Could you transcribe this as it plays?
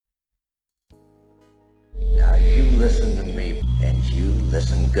listen to me, and you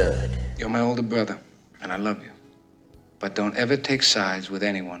listen good. You're my older brother, and I love you. But don't ever take sides with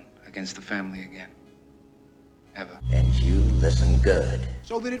anyone against the family again. Ever. And you listen good.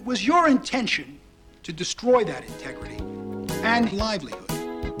 So that it was your intention to destroy that integrity and livelihood,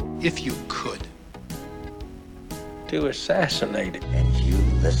 if you could. To assassinate it. And you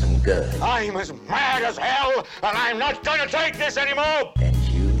listen good. I'm as mad as hell, and I'm not gonna take this anymore! And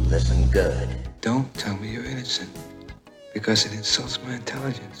you listen good. Don't tell me you're innocent, because it insults my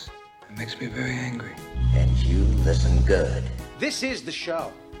intelligence. It makes me very angry. And you listen good. This is the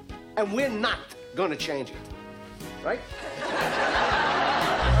show, and we're not gonna change it. Right?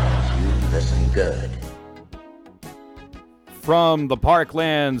 And you listen good. From the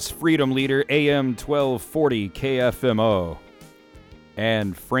Parkland's Freedom Leader, AM 1240 KFMO,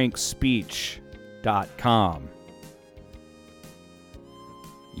 and frankspeech.com.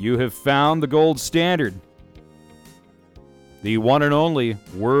 You have found the gold standard. The one and only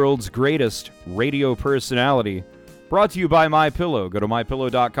world's greatest radio personality. Brought to you by MyPillow. Go to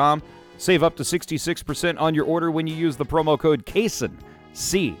MyPillow.com. Save up to 66% on your order when you use the promo code Cason,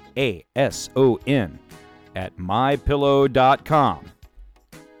 CASON, at MyPillow.com.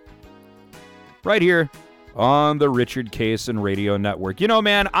 Right here on the Richard Cason Radio Network. You know,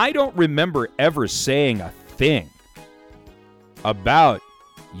 man, I don't remember ever saying a thing about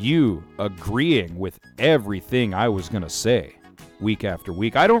you agreeing with everything I was going to say week after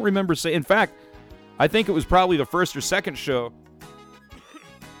week. I don't remember saying, in fact, I think it was probably the first or second show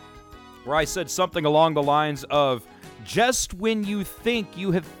where I said something along the lines of, just when you think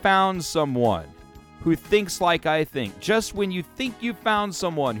you have found someone who thinks like I think, just when you think you found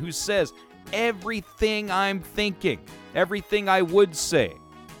someone who says everything I'm thinking, everything I would say,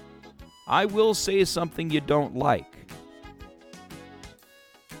 I will say something you don't like.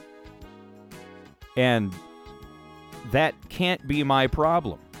 And that can't be my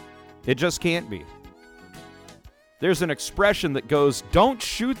problem. It just can't be. There's an expression that goes, don't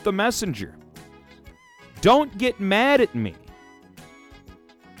shoot the messenger. Don't get mad at me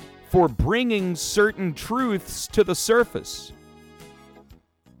for bringing certain truths to the surface.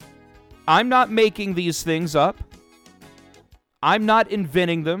 I'm not making these things up. I'm not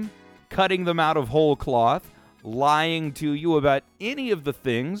inventing them, cutting them out of whole cloth, lying to you about any of the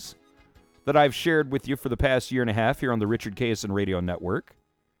things that I've shared with you for the past year and a half here on the Richard Cason Radio Network.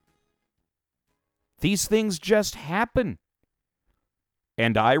 These things just happen,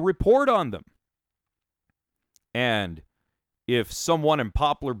 and I report on them. And if someone in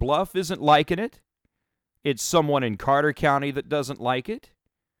Poplar Bluff isn't liking it, it's someone in Carter County that doesn't like it.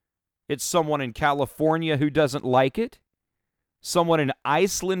 It's someone in California who doesn't like it. Someone in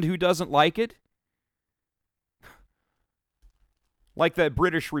Iceland who doesn't like it. Like that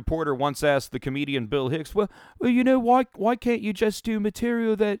British reporter once asked the comedian Bill Hicks, well, you know, why can't you just do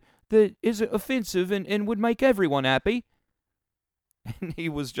material that isn't offensive and would make everyone happy? And he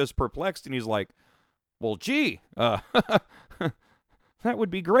was just perplexed, and he's like, well, gee, that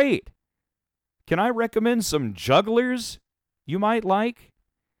would be great. Can I recommend some jugglers you might like?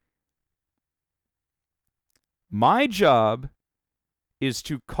 My job is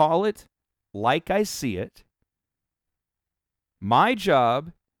to call it like I see it. My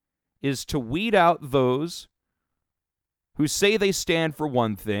job is to weed out those who say they stand for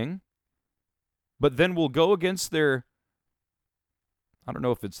one thing, but then will go against their, I don't know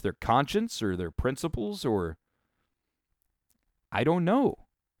if it's their conscience or their principles or, I don't know.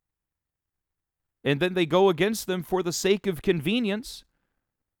 And then they go against them for the sake of convenience.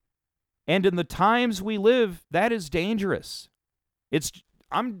 And in the times we live, that is dangerous.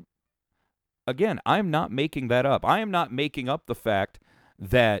 I'm not making that up. I am not making up the fact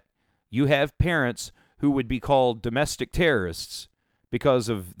that you have parents who would be called domestic terrorists because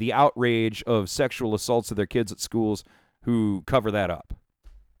of the outrage of sexual assaults of their kids at schools who cover that up.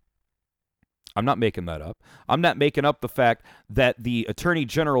 I'm not making that up. I'm not making up the fact that the Attorney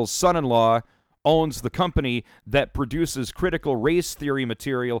General's son-in-law owns the company that produces critical race theory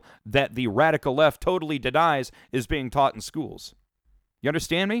material that the radical left totally denies is being taught in schools. You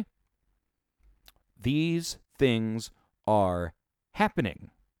understand me? These things are happening.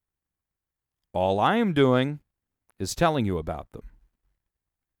 All I am doing is telling you about them.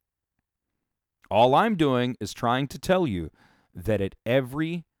 All I'm doing is trying to tell you that at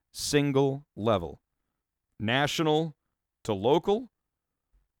every single level, national to local,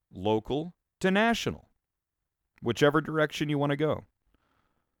 local to national, whichever direction you want to go,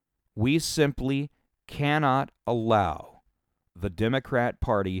 we simply cannot allow the Democrat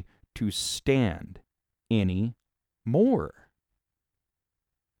Party to stand any more.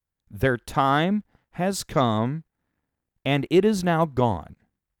 Their time has come and it is now gone.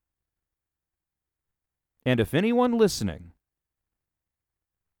 And if anyone listening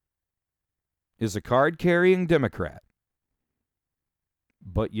is a card-carrying Democrat,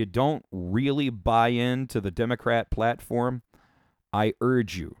 but you don't really buy into the Democrat platform, I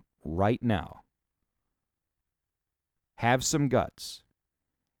urge you right now, have some guts,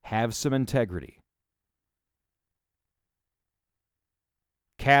 have some integrity,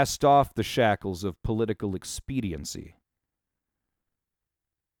 cast off the shackles of political expediency,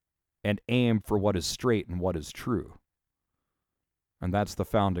 and aim for what is straight and what is true. And that's the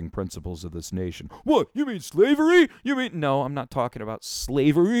founding principles of this nation. What? You mean slavery? You mean... No, I'm not talking about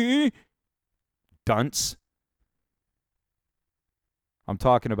slavery. Dunce. I'm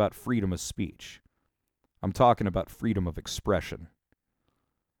talking about freedom of speech. I'm talking about freedom of expression.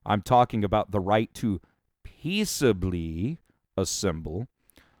 I'm talking about the right to peaceably assemble.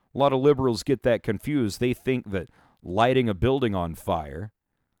 A lot of liberals get that confused. They think that lighting a building on fire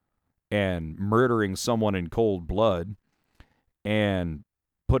and murdering someone in cold blood and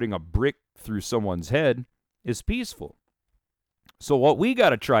putting a brick through someone's head is peaceful. So what we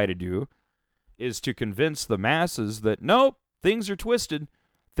got to try to do is to convince the masses that, nope, things are twisted.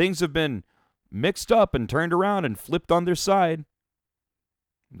 Things have been mixed up and turned around and flipped on their side.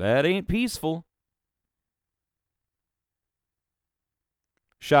 That ain't peaceful.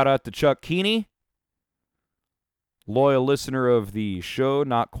 Shout out to Chuck Keeney, loyal listener of the show,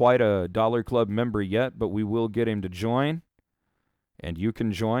 not quite a Dollar Club member yet, but we will get him to join. And you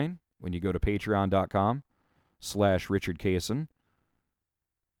can join when you go to patreon.com/Richard Cason.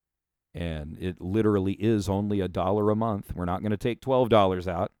 And it literally is only $1 a month. We're not going to take $12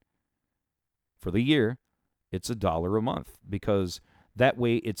 out for the year. It's $1 a month because that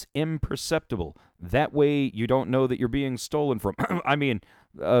way it's imperceptible. That way you don't know that you're being stolen from.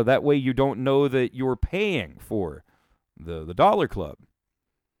 That way you don't know that you're paying for the Dollar Club.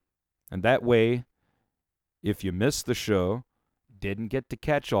 And that way, if you miss the show, didn't get to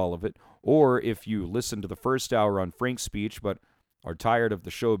catch all of it, or if you listen to the first hour on Frank's speech but are tired of the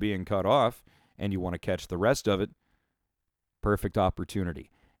show being cut off and you want to catch the rest of it, perfect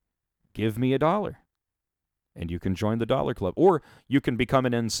opportunity. Give me $1 and you can join the Dollar Club, or you can become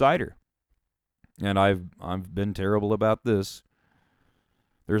an insider. And I've been terrible about this.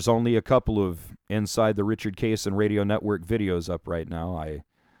 There's only a couple of Inside the Richard Cason Radio Network videos up right now.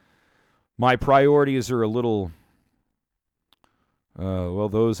 My priorities are a little...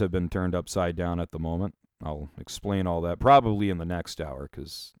 those have been turned upside down at the moment. I'll explain all that probably in the next hour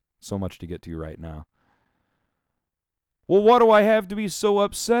because so much to get to right now. Well, what do I have to be so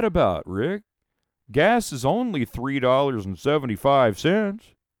upset about, Rick? Gas is only $3.75.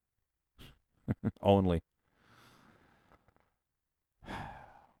 Only.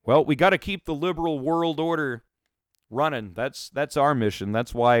 Well, we got to keep the liberal world order running. That's our mission.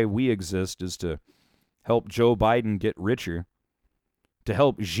 That's why we exist, is to help Joe Biden get richer, to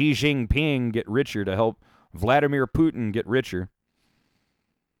help Xi Jinping get richer, to help Vladimir Putin get richer.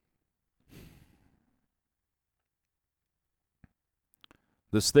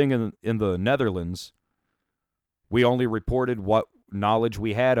 This thing in the Netherlands, we only reported what knowledge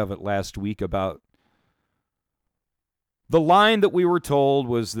we had of it last week about. The line that we were told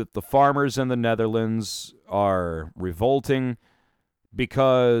was that the farmers in the Netherlands are revolting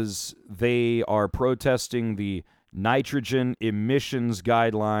because they are protesting the nitrogen emissions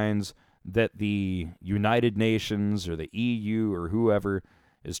guidelines that the United Nations or the EU or whoever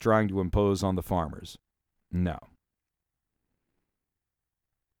is trying to impose on the farmers. No.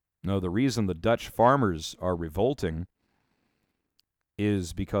 No, the reason the Dutch farmers are revolting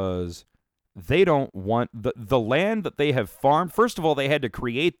is because they don't want the land that they have farmed. First of all, they had to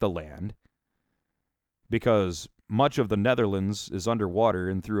create the land because much of the Netherlands is underwater,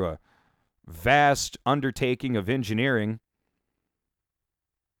 and through a vast undertaking of engineering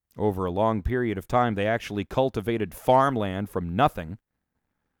over a long period of time, they actually cultivated farmland from nothing.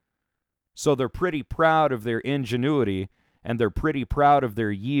 So they're pretty proud of their ingenuity, and they're pretty proud of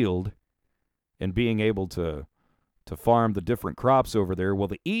their yield and being able to farm the different crops over there. Well,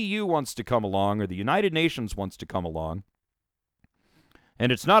 the EU wants to come along, or the United Nations wants to come along,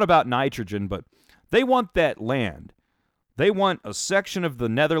 and it's not about nitrogen, but they want that land. They want a section of the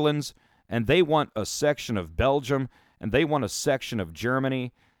Netherlands, and they want a section of Belgium, and they want a section of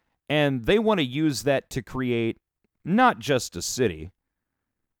Germany, and they want to use that to create not just a city,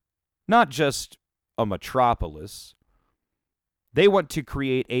 not just a metropolis. They want to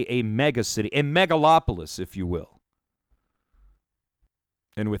create a mega city, a megalopolis, if you will.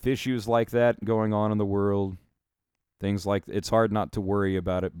 And with issues like that going on in the world, things like, it's hard not to worry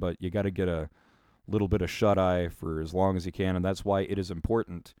about it, but you got to get a little bit of shut-eye for as long as you can, and that's why it is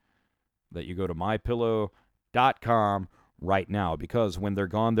important that you go to MyPillow.com right now, because when they're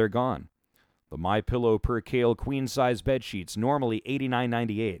gone, they're gone. The MyPillow Percale queen-size bed sheets, normally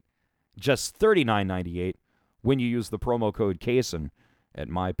 $89.98, just $39.98 when you use the promo code Cason at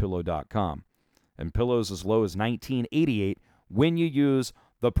MyPillow.com. And pillows as low as $19.88 when you use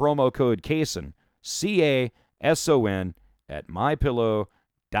the promo code Cason, C-A-S-O-N, at MyPillow.com.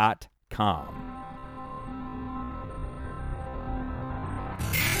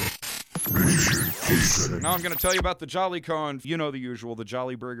 Now I'm going to tell you about the Jolly Cone. You know the usual, the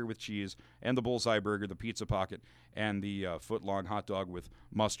Jolly Burger with cheese, and the Bullseye Burger, the Pizza Pocket, and the foot-long hot dog with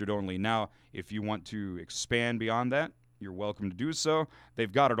mustard only. Now, if you want to expand beyond that, you're welcome to do so.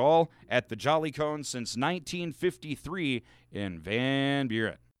 They've got it all at the Jolly Cone since 1953 in Van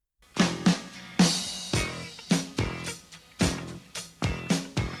Buren.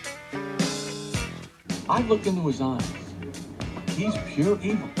 I've looked into his eyes. He's pure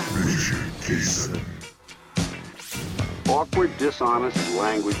evil. Awkward, dishonest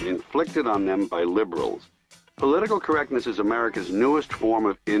language inflicted on them by liberals. Political correctness is America's newest form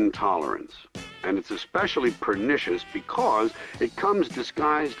of intolerance. And it's especially pernicious because it comes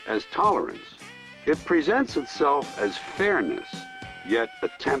disguised as tolerance. It presents itself as fairness, yet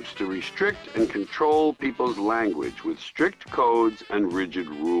attempts to restrict and control people's language with strict codes and rigid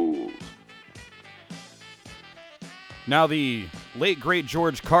rules. Now, the late, great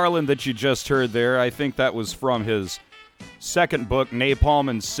George Carlin that you just heard there, I think that was from his second book,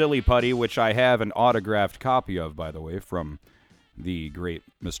 Napalm and Silly Putty, which I have an autographed copy of, by the way, from the great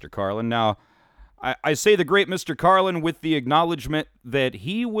Mr. Carlin. Now, I say the great Mr. Carlin with the acknowledgement that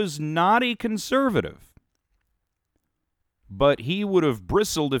he was not a conservative, but he would have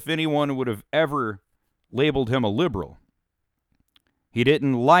bristled if anyone would have ever labeled him a liberal. He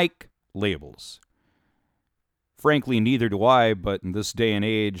didn't like labels. Frankly, neither do I, but in this day and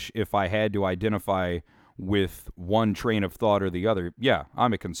age, if I had to identify with one train of thought or the other, yeah,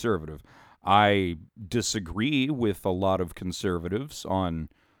 I'm a conservative. I disagree with a lot of conservatives on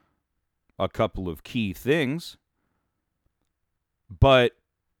a couple of key things, but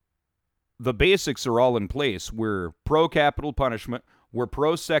the basics are all in place. We're pro-capital punishment. We're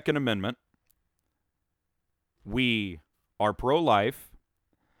pro-Second Amendment. We are pro-life.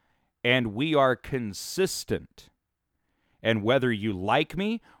 And we are consistent. And whether you like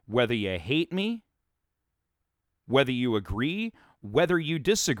me, whether you hate me, whether you agree, whether you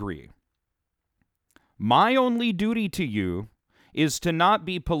disagree, my only duty to you is to not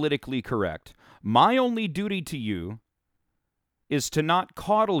be politically correct. My only duty to you is to not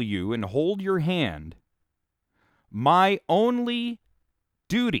coddle you and hold your hand. My only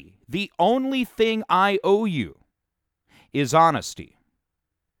duty, the only thing I owe you, is honesty.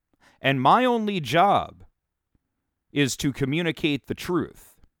 And my only job is to communicate the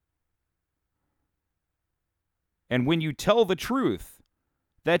truth. And when you tell the truth,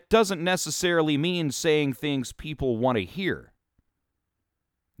 that doesn't necessarily mean saying things people want to hear.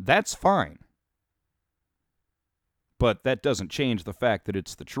 That's fine. But that doesn't change the fact that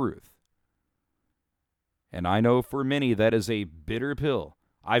it's the truth. And I know for many that is a bitter pill.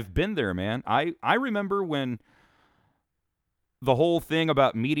 I've been there, man. I remember when the whole thing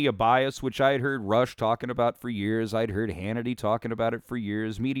about media bias, which I'd heard Rush talking about for years. I'd heard Hannity talking about it for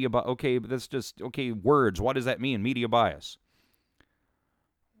years. Media bias. Okay, but that's just, okay, words. What does that mean, media bias?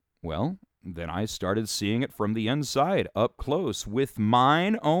 Well, then I started seeing it from the inside, up close, with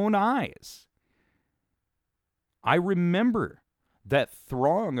mine own eyes. I remember that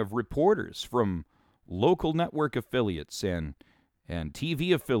throng of reporters from local network affiliates and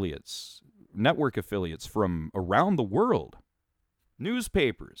TV affiliates, network affiliates from around the world,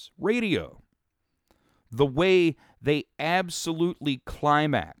 newspapers, radio, the way they absolutely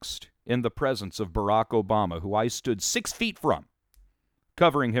climaxed in the presence of Barack Obama, who I stood 6 feet from,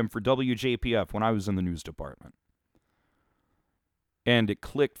 covering him for WJPF when I was in the news department. And it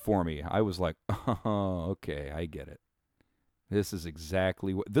clicked for me. I was like, oh, okay, I get it. This is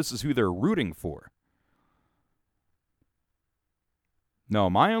exactly this is who they're rooting for. No,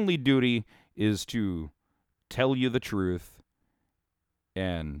 my only duty is to tell you the truth.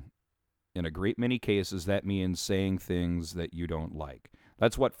 And in a great many cases, that means saying things that you don't like.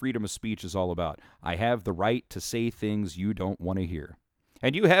 That's what freedom of speech is all about. I have the right to say things you don't want to hear.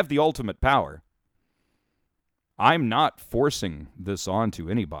 And you have the ultimate power. I'm not forcing this onto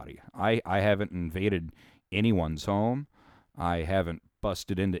anybody. I haven't invaded anyone's home. I haven't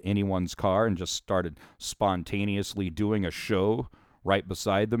busted into anyone's car and just started spontaneously doing a show right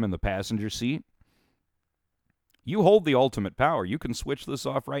beside them in the passenger seat. You hold the ultimate power. You can switch this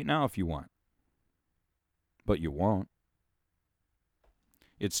off right now if you want. But you won't.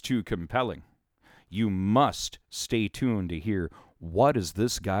 It's too compelling. You must stay tuned to hear what is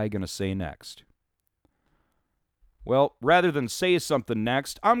this guy going to say next. Well, rather than say something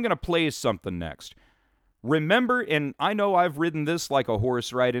next, I'm going to play something next. Remember, and I know I've ridden this like a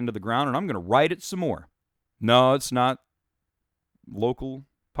horse right into the ground, and I'm going to ride it some more. No, it's not local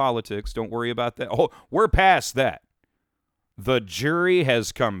politics. Don't worry about that. Oh, we're past that. The jury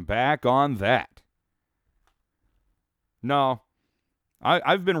has come back on that. No,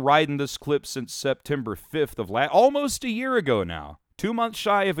 I've been riding this clip since September 5th of almost a year ago now. 2 months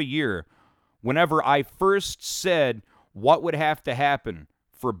shy of a year. Whenever I first said what would have to happen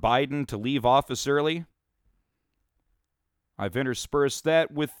for Biden to leave office early, I've interspersed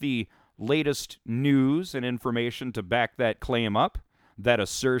that with the latest news and information to back that claim up, that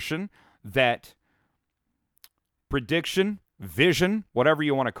assertion, that prediction, vision, whatever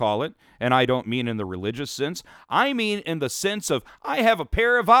you want to call it. And I don't mean in the religious sense. I mean in the sense of I have a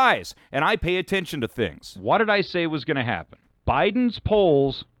pair of eyes and I pay attention to things. What did I say was going to happen? Biden's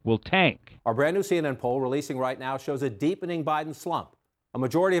polls will tank. Our brand new CNN poll releasing right now shows a deepening Biden slump. A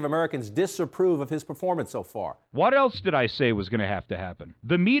majority of Americans disapprove of his performance so far. What else did I say was going to have to happen?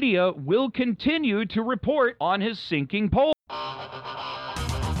 The media will continue to report on his sinking poll.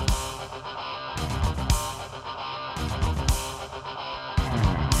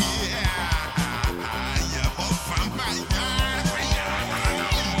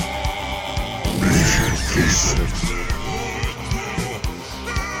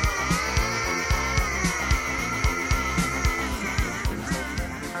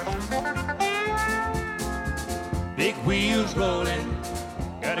 Big wheels rolling,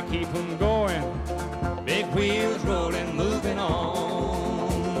 gotta keep them going. Big wheels rolling, moving on.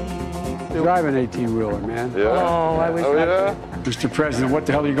 Drive an 18-wheeler, man. Yeah. Oh, I wish yeah? Mr. President, what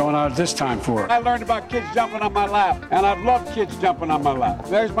the hell are you going out at this time for? I learned about kids jumping on my lap, and I've loved kids jumping on my lap.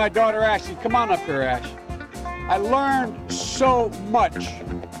 There's my daughter, Ashley. Come on up here, Ash. I learned so much.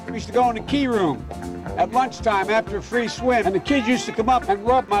 We used to go in the key room at lunchtime after a free swim, and the kids used to come up and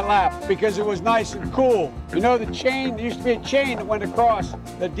rub my lap because it was nice and cool. You know the chain? There used to be a chain that went across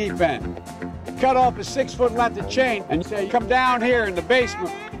the deep end. You cut off a 6-foot length of chain and say, come down here in the basement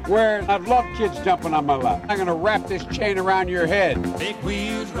where I've loved kids jumping on my lap. I'm gonna wrap this chain around your head. Big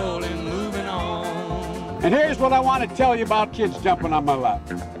wheels rolling, moving on. And here's what I want to tell you about kids jumping on my lap.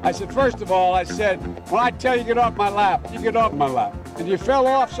 I said, first of all, I said, when I tell you get off my lap, you get off my lap. And you fell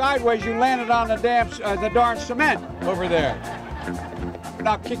off sideways, you landed on the darn cement over there. And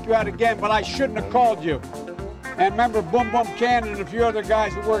I'll kick you out again, but I shouldn't have called you. And remember Boom Boom Cannon and a few other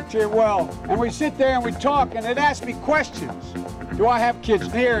guys that worked here well. And we sit there and we talk, and they'd ask me questions. Do I have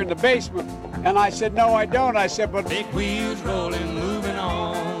kids here in the basement? And I said, no, I don't. I said, but big wheels rolling, moving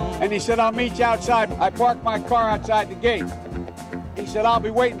on. And he said, I'll meet you outside. I parked my car outside the gate. He said, I'll be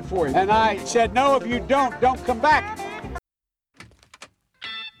waiting for you. And I said, no, if you don't come back.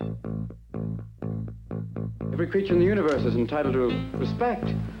 Every creature in the universe is entitled to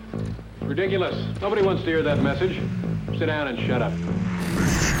respect. Ridiculous. Nobody wants to hear that message. Sit down and shut up.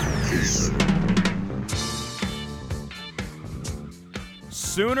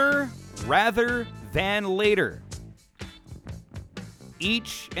 Sooner rather than later,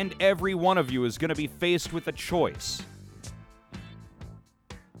 each and every one of you is going to be faced with a choice.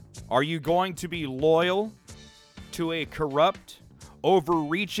 Are you going to be loyal to a corrupt,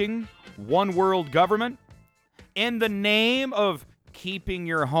 overreaching, one-world government in the name of keeping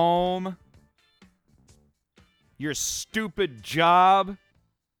your home, your stupid job,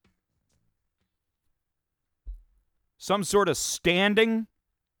 some sort of standing,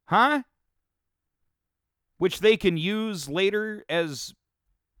 huh? Which they can use later as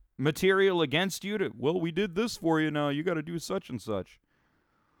material against you to, well, we did this for you now, you got to do such and such.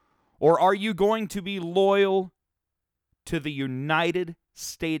 Or are you going to be loyal to the United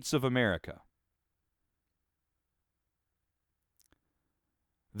States of America?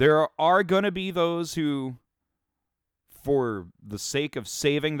 There are going to be those who, for the sake of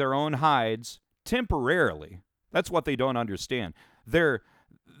saving their own hides, temporarily, that's what they don't understand.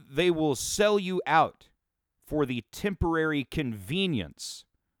 They will sell you out for the temporary convenience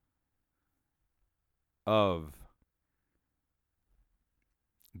of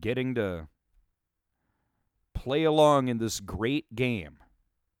getting to play along in this great game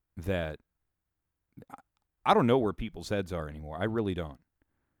that I don't know where people's heads are anymore. I really don't.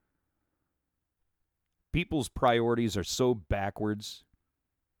 People's priorities are so backwards.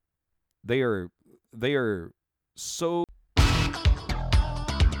 They are so...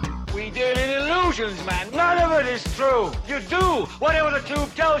 We deal in illusions, man. None of it is true. You do Whatever the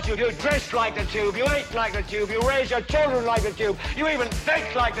tube tells you, you dress like the tube, you eat like the tube, you raise your children like the tube, you even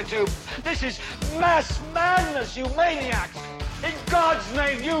think like the tube. This is mass madness, you maniacs. In God's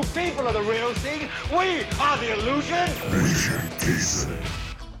name, you people are the real thing. We are the illusion. Cason.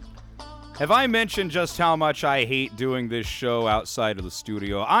 Have I mentioned just how much I hate doing this show outside of the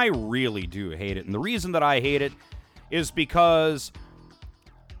studio? I really do hate it. And the reason that I hate it is because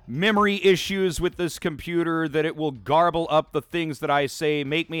memory issues with this computer, that it will garble up the things that I say,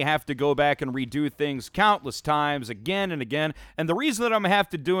 make me have to go back and redo things countless times again and again. And the reason that I'm have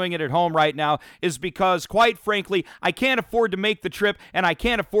to doing it at home right now is because, quite frankly, I can't afford to make the trip and I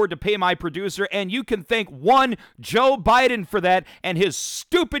can't afford to pay my producer. And you can thank one Joe Biden for that and his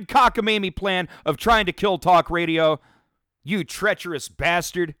stupid cockamamie plan of trying to kill talk radio. You treacherous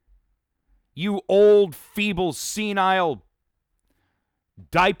bastard. You old, feeble, senile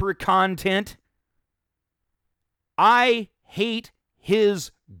diaper content. I hate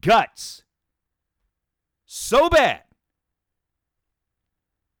his guts so bad.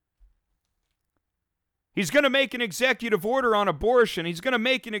 He's going to make an executive order on abortion. He's going to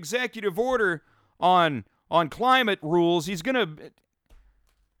make an executive order on climate rules. He's going to...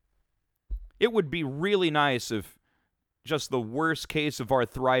 It would be really nice if just the worst case of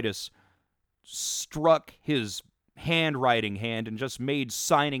arthritis struck his handwriting hand and just made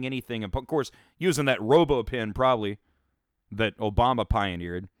signing anything, and of course using that robo pen probably that Obama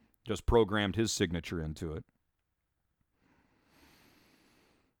pioneered, just programmed his signature into it.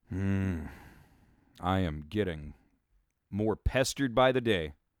 I am getting more pestered by the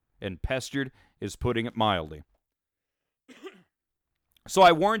day, and pestered is putting it mildly. So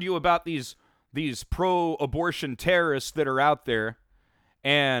I warned you about these pro-abortion terrorists that are out there,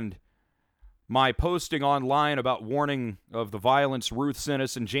 and my posting online about warning of the violence Ruth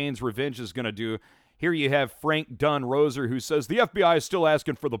Sinis and Jane's Revenge is going to do. Here you have Frank Dunn Roser, who says the FBI is still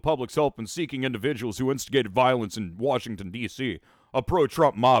asking for the public's help in seeking individuals who instigated violence in Washington, D.C., a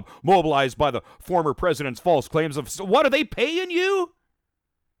pro-Trump mob mobilized by the former president's false claims of... What, are they paying you?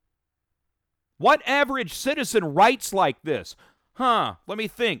 What average citizen writes like this? Let me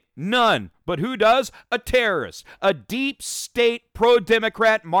think. None. But who does? A terrorist. A deep state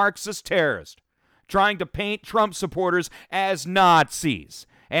pro-Democrat Marxist terrorist. Trying to paint Trump supporters as Nazis.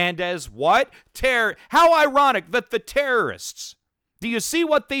 And as what? How ironic that the terrorists, do you see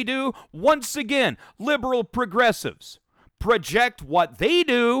what they do? Once again, liberal progressives project what they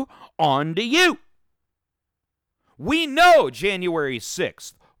do onto you. We know January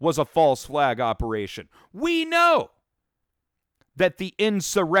 6th was a false flag operation. We know that the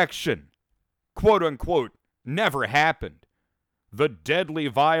insurrection, quote unquote, never happened. The deadly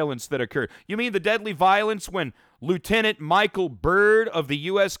violence that occurred. You mean the deadly violence when Lieutenant Michael Byrd of the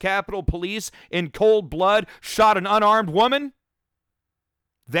U.S. Capitol Police in cold blood shot an unarmed woman?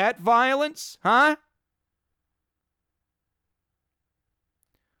 That violence, huh?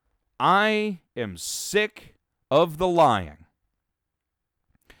 I am sick of the lying.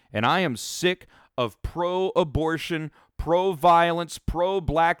 And I am sick of pro-abortion, pro-violence,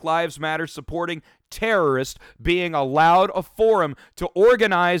 pro-Black Lives Matter supporting terrorists being allowed a forum to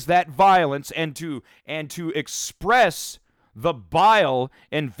organize that violence and to express the bile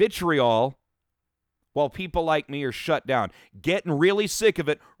and vitriol while people like me are shut down. Getting really sick of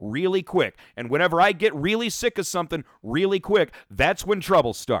it really quick. And whenever I get really sick of something really quick, that's when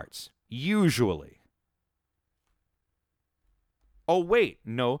trouble starts. Usually. Oh, wait,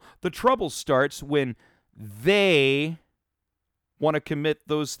 no. The trouble starts when they want to commit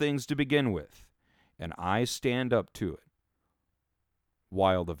those things to begin with. And I stand up to it.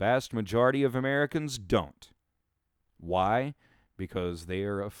 While the vast majority of Americans don't. Why? Because they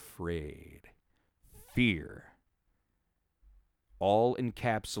are afraid. Fear. All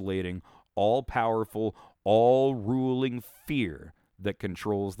encapsulating, all powerful, all ruling fear that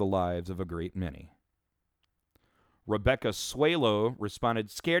controls the lives of a great many. Rebecca Suelo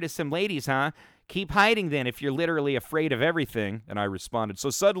responded, "Scared of some ladies, huh? Keep hiding then if you're literally afraid of everything." And I responded, "So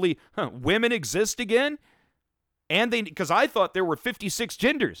suddenly, women exist again? And because I thought there were 56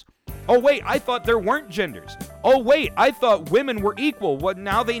 genders. Oh, wait, I thought there weren't genders. Oh, wait, I thought women were equal. What,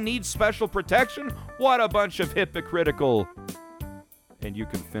 now they need special protection? What a bunch of hypocritical..." And you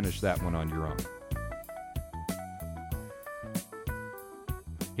can finish that one on your own.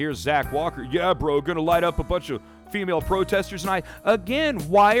 Here's Zach Walker. "Yeah, bro, gonna light up a bunch of female protesters tonight." Again,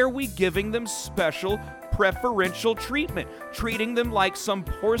 why are we giving them special preferential treatment? Treating them like some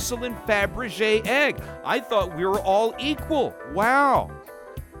porcelain Fabergé egg. I thought we were all equal. Wow.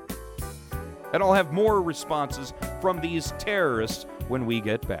 And I'll have more responses from these terrorists when we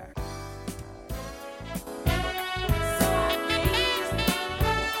get back.